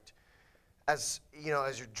contact, as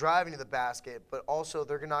you're driving to the basket, but also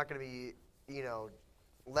they're not going to be,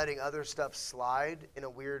 letting other stuff slide in a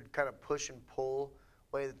weird kind of push and pull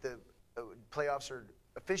way that the playoffs are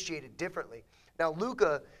officiated differently. Now,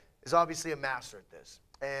 Luka is obviously a master at this,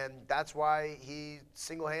 and that's why he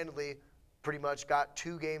single-handedly pretty much got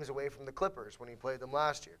 2 games away from the Clippers when he played them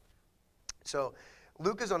last year. So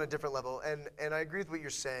Luka's on a different level, and I agree with what you're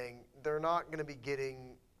saying. They're not going to be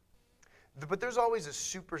getting – but there's always a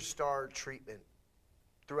superstar treatment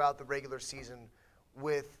throughout the regular season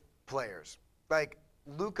with players. Like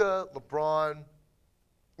Luka, LeBron,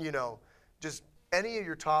 just any of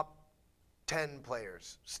your top 10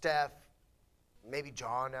 players, Steph, maybe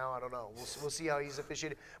John now, I don't know. We'll see how he's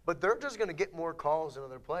officiated. But they're just going to get more calls than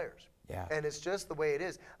other players. Yeah. And it's just the way it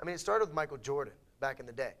is. I mean, it started with Michael Jordan back in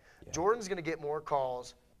the day. Yeah. Jordan's going to get more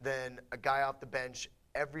calls than a guy off the bench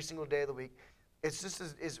every single day of the week. It's just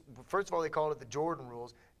first of all, they called it the Jordan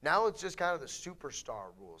rules. Now it's just kind of the superstar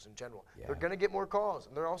rules in general. Yeah. They're going to get more calls,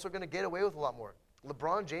 and they're also going to get away with a lot more.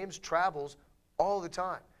 LeBron James travels all the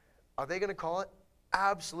time. Are they going to call it?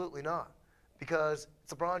 Absolutely not. Because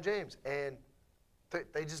it's LeBron James, and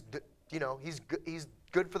they just, you know, he's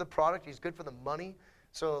good for the product. He's good for the money.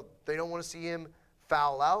 So they don't want to see him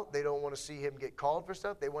foul out. They don't want to see him get called for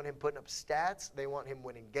stuff. They want him putting up stats. They want him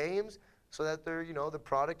winning games so that they're, you know, the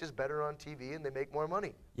product is better on TV and they make more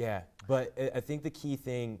money. Yeah, but I think the key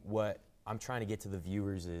thing, what I'm trying to get to the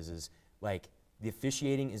viewers is like the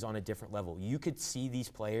officiating is on a different level. You could see these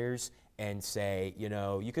players and say, you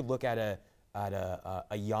know, you could look at a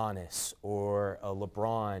Giannis or a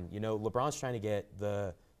LeBron. You know, LeBron's trying to get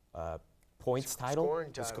the points title,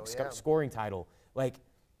 scoring title. Like,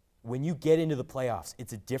 when you get into the playoffs,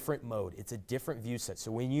 it's a different mode. It's a different view set.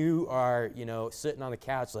 So when you are, you know, sitting on the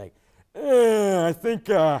couch like, I think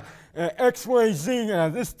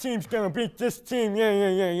XYZ, this team's going to beat this team,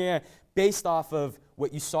 yeah, based off of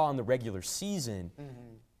what you saw in the regular season,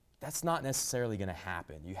 that's not necessarily going to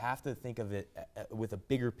happen. You have to think of it with a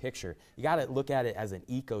bigger picture. You got to look at it as an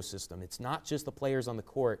ecosystem. It's not just the players on the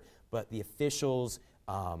court, but the officials,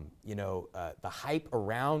 you know, the hype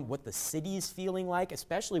around what the city is feeling like,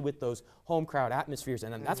 especially with those home crowd atmospheres.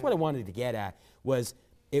 And that's what I wanted to get at, was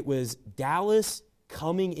it was Dallas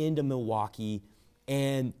coming into Milwaukee,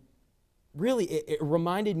 and really it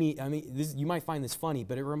reminded me, I mean, you might find this funny,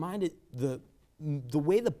 but it reminded the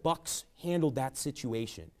way the Bucks handled that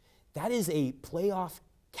situation. That is a playoff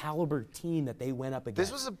caliber team that they went up against.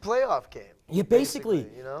 This was a playoff game. Yeah, basically.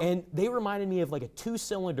 You know? And they reminded me of like a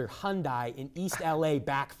 2-cylinder Hyundai in East LA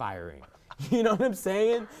backfiring. You know what I'm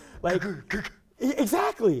saying? Like,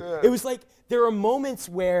 exactly. Yeah. It was like there are moments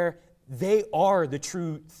where they are the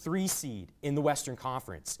true 3 seed in the Western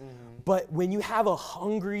Conference. But when you have a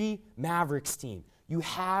hungry Mavericks team, you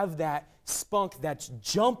have that spunk that's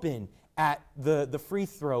jumping at the free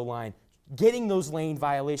throw line, getting those lane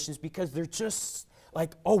violations because they're just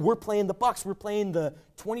like, oh, we're playing the Bucks. We're playing the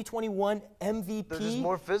 2021 MVP. They're just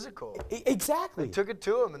more physical. Exactly. They took it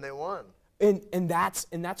to them and they won. And that's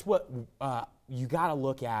what you got to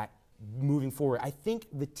look at moving forward. I think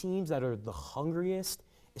the teams that are the hungriest,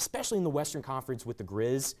 especially in the Western Conference with the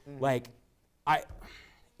Grizz, like,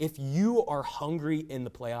 if you are hungry in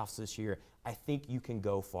the playoffs this year, I think you can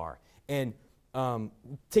go far. And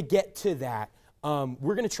to get to that,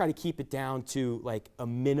 we're going to try to keep it down to like a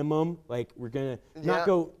minimum. Like, we're going to not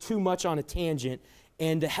go too much on a tangent.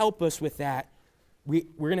 And to help us with that, we're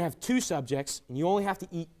going to have 2 subjects, and you only have to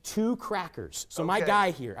eat 2 crackers. So my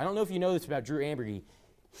guy here, I don't know if you know this about Drew Amburgy,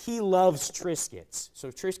 he loves Triscuits. So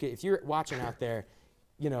Triscuit, if you're watching out there,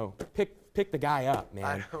 you know, pick the guy up,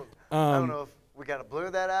 man. I don't know if we got to blur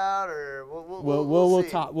that out or we'll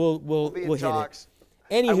talk. We'll be in hit talks.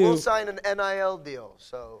 It. Anywho, I will sign an NIL deal,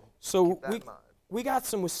 so keep that in mind. We got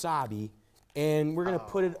some wasabi, and we're gonna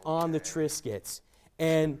put it on the Triscuits.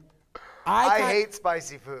 And I hate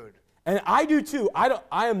spicy food. And I do too.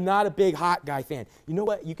 I am not a big hot guy fan. You know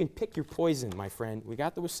what? You can pick your poison, my friend. We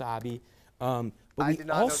got the wasabi. But I did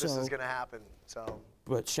not know this was gonna happen. So.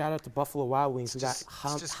 But shout out to Buffalo Wild Wings. We got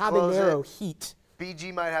just habanero heat.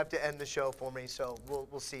 BG might have to end the show for me, so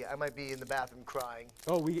we'll see. I might be in the bathroom crying.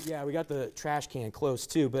 Oh, we got the trash can close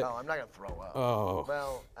too. But I'm not gonna throw up. Oh.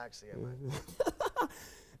 Well, actually, I might.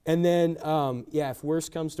 And then, if worse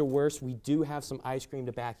comes to worse, we do have some ice cream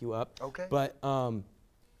to back you up. Okay. But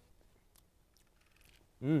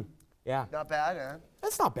yeah. Not bad, huh?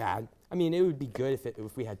 That's not bad. I mean, it would be good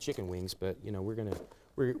if we had chicken wings, but you know,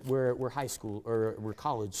 we're high school or we're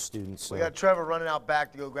college students. So. We got Trevor running out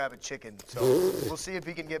back to go grab a chicken, so we'll see if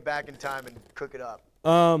he can get back in time and cook it up.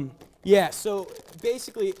 Yeah. So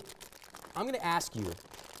basically, I'm gonna ask you,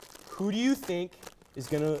 who do you think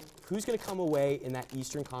who's gonna come away in that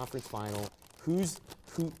Eastern Conference Final?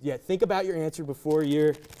 Yeah, think about your answer before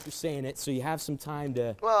you're saying it, so you have some time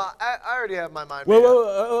to. Well, I already have my mind made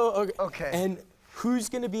up. Okay. And who's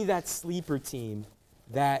going to be that sleeper team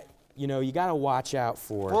that you got to watch out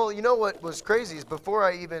for? Well, you know what was crazy is before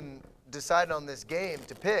I even decided on this game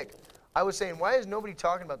to pick, I was saying, why is nobody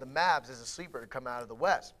talking about the Mavs as a sleeper to come out of the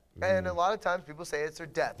West? And a lot of times people say it's their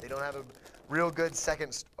depth. They don't have a real good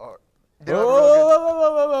second star. They don't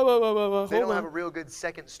have a real good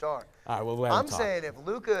second star. All right, well, I'm saying if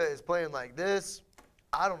Luka is playing like this,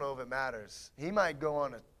 I don't know if it matters. He might go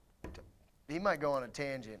on a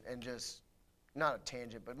tangent and just not a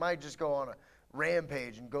tangent, but might just go on a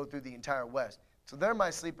rampage and go through the entire West. So they're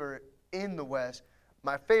my sleeper in the West.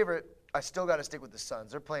 My favorite, I still got to stick with the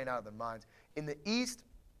Suns. They're playing out of their minds. In the East,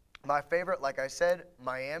 my favorite, like I said,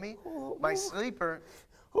 Miami. My sleeper.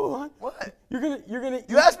 Hold on. What? You're gonna.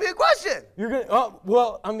 You asked me a question. You're gonna. Oh,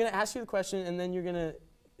 well, I'm gonna ask you the question, and then you're gonna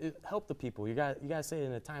help the people. You gotta say it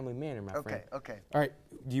in a timely manner, my friend. Okay. All right.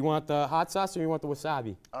 Do you want the hot sauce or you want the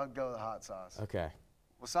wasabi? I'll go with the hot sauce. Okay.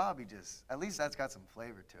 Wasabi just, at least that's got some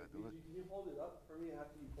flavor to it. Can you hold it up for me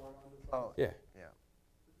after you pour it on this? Oh, Yeah. yeah.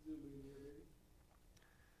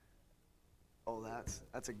 Oh,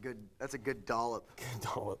 that's a good dollop.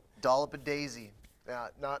 Dollop of Daisy. Yeah,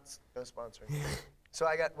 no sponsoring. So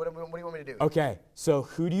I got, what do you want me to do? Okay, so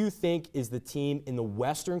who do you think is the team in the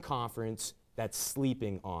Western Conference that's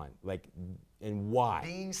sleeping on? Like, and why?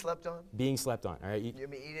 Being slept on? Being slept on, all right? You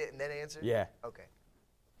want me to eat it and then answer? Yeah. Okay.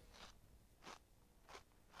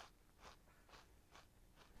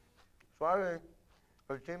 So I think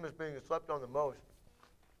the team that's being slept on the most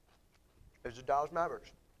is the Dallas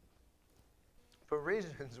Mavericks. For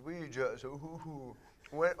reasons we just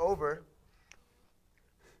went over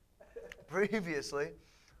previously,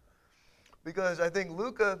 because I think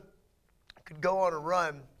Luka could go on a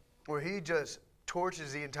run where he just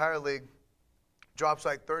torches the entire league, drops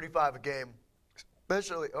like 35 a game,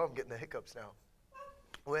 especially, oh, I'm getting the hiccups now,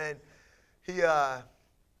 when he,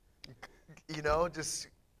 just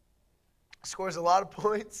scores a lot of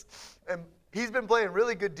points, and he's been playing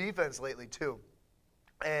really good defense lately too,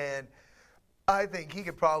 and I think he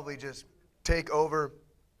could probably just take over,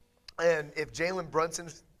 and if Jalen Brunson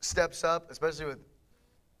steps up, especially with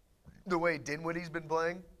the way Dinwiddie's been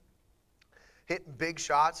playing, hitting big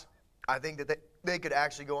shots, I think that they could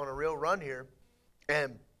actually go on a real run here.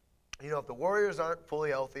 And, if the Warriors aren't fully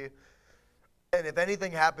healthy, and if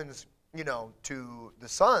anything happens, to the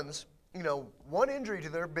Suns, one injury to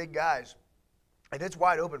their big guys, and it's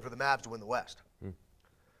wide open for the Mavs to win the West.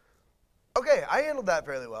 Okay, I handled that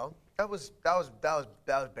fairly well. That was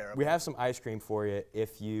bearable. We have some ice cream for you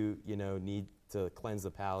if you need to cleanse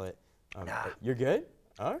the palate. Nah. You're good?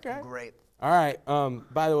 Okay. Great. All right.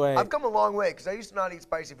 By the way. I've come a long way because I used to not eat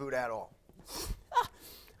spicy food at all.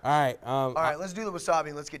 All right. All right, let's do the wasabi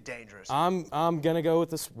and let's get dangerous. I'm gonna go with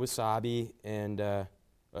this wasabi, and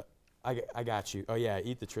I got you. Oh yeah,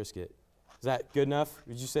 eat the Triscuit. Is that good enough?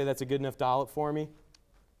 Would you say that's a good enough dollop for me?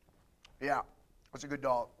 Yeah, that's a good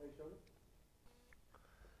dollop.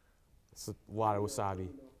 It's a lot of wasabi.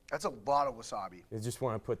 That's a lot of wasabi. I just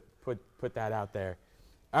want to put that out there.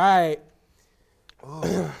 All right.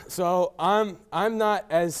 So I'm not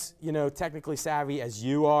as technically savvy as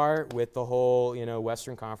you are with the whole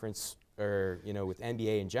Western Conference or with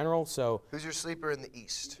NBA in general. So who's your sleeper in the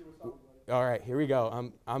East? All right, here we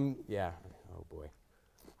go. Yeah. Oh boy.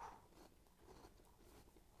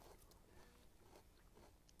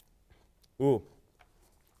 Ooh.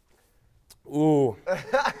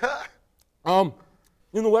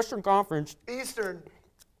 In the Western Conference. Eastern.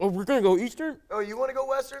 Oh, we're gonna go Eastern. Oh, you want to go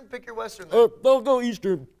Western? Pick your Western. Then. They'll go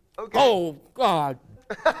Eastern. Okay. Oh God.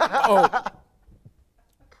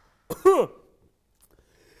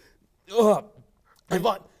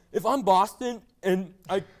 If I'm Boston and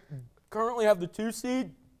I currently have the 2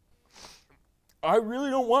 seed, I really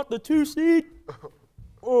don't want the 2 seed.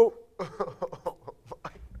 Oh.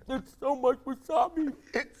 There's so much wasabi.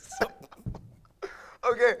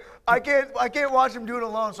 Okay, I can't watch him do it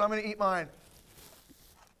alone, so I'm gonna eat mine.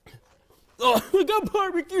 Oh, I got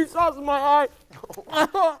barbecue sauce in my eye.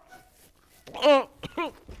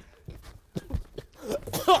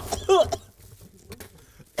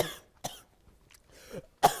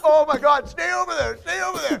 Oh my God! Stay over there! Stay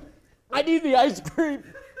over there! I need the ice cream.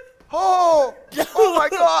 Oh! Oh my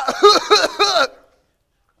God!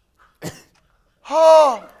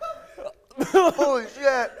 Oh! Holy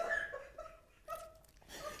shit!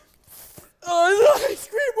 Oh, the ice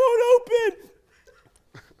cream won't open.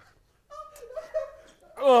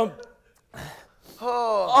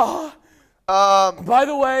 By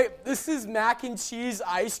the way, this is mac and cheese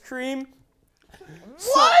ice cream.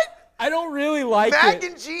 What? I don't really like Mac it.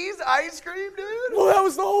 and cheese ice cream, dude? Well, that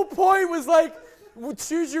was the whole point. Was like, well,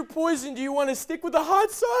 choose your poison. Do you want to stick with the hot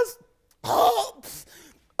sauce?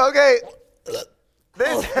 Okay.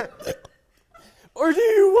 This. Or do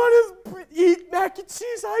you want to eat mac and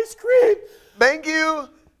cheese ice cream? Thank you,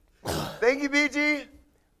 BG,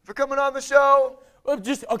 for coming on the show.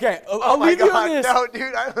 Okay. Oh I'll my leave you on God, this. no,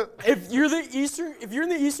 dude. If you're in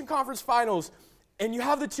the Eastern Conference Finals and you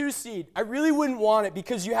have the 2 seed, I really wouldn't want it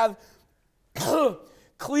because you have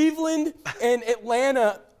Cleveland and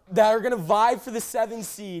Atlanta that are going to vie for the 7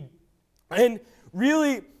 seed. And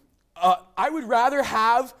really, I would rather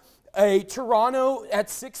have a Toronto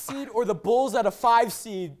at 6 seed or the Bulls at a 5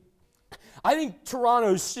 seed. I think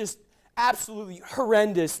Toronto's just absolutely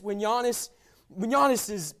horrendous. When Giannis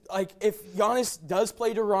is like, if Giannis does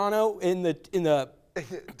play Toronto in the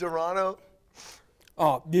Toronto.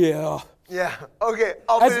 Oh yeah. Yeah. Okay.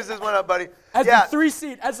 I'll finish this one up, buddy. As a 3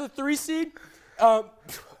 seed,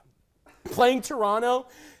 playing Toronto,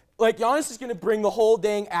 Like, Giannis is going to bring the whole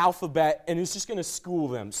dang alphabet, and he's just going to school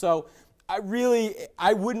them. So, I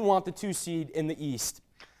wouldn't want the 2 seed in the East.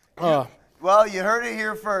 Well, you heard it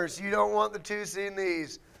here first. You don't want the 2 seed in the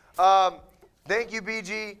East. Thank you,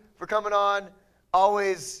 BG, for coming on.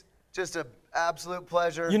 Always just an absolute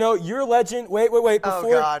pleasure. You know, you're a legend. Wait.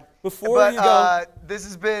 Before you go. This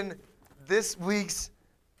has been this week's.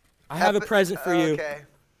 I have a present for you. Okay.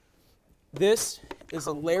 This is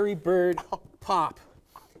a Larry Bird pop.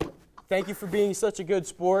 Thank you for being such a good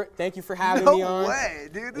sport. Thank you for having me on. No way,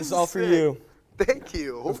 dude. This is all for you. Thank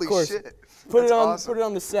you. Holy course. shit. Put it Awesome.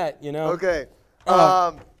 on the set, you know. Okay.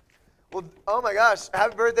 Well, oh my gosh,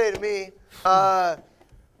 happy birthday to me.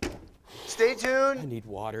 Stay tuned. I need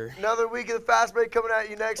water. Another week of the Fast Break coming at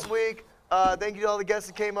you next week. Thank you to all the guests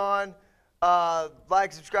that came on.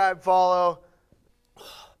 Like, subscribe, follow.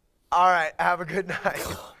 All right, have a good night.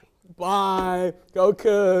 Bye. Go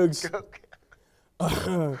Cougs.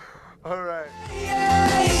 All right.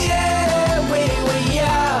 Yeah, yeah, we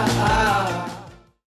are.